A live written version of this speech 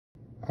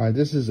All right,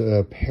 this is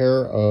a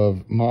pair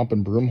of mop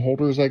and broom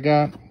holders I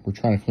got. We're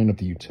trying to clean up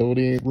the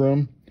utility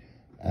room,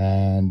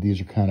 and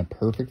these are kind of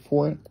perfect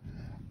for it.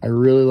 I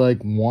really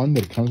like one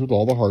that it comes with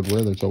all the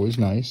hardware. That's always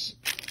nice,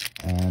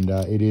 and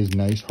it is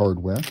nice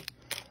hardware.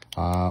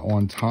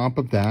 On top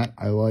of that,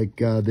 I like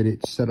that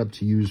it's set up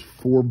to use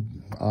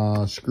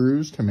 4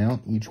 screws to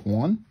mount each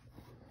one.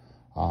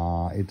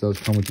 It does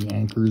come with the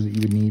anchors that you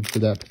would need for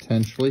that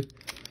potentially,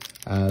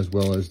 as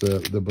well as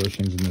the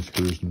bushings and the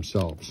screws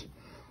themselves.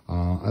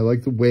 I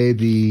like the way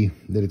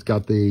that it's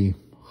got the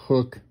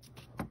hook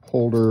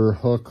holder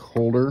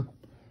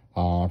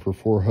for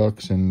 4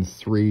 hooks and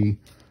 3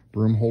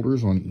 broom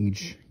holders on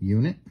each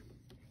unit.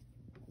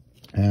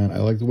 And I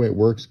like the way it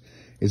works.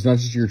 It's not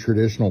just your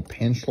traditional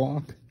pinch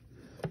lock.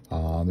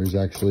 There's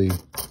actually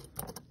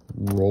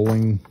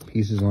rolling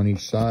pieces on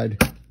each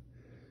side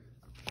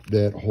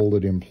that hold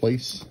it in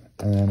place,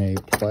 and then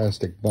a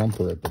plastic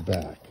bumper at the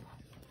back.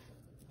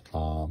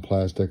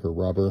 Plastic or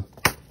rubber.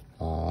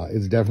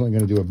 It's definitely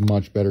going to do a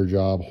much better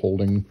job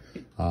holding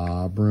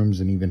brooms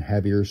and even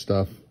heavier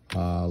stuff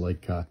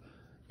like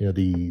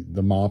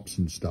the mops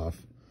and stuff.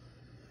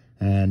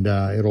 And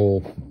it'll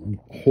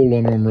hold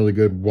on to them really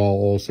good while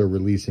also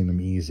releasing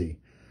them easy.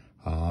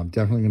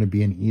 Definitely going to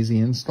be an easy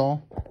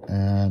install,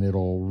 and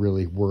it'll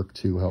really work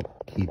to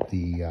help keep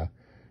the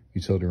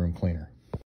utility room cleaner.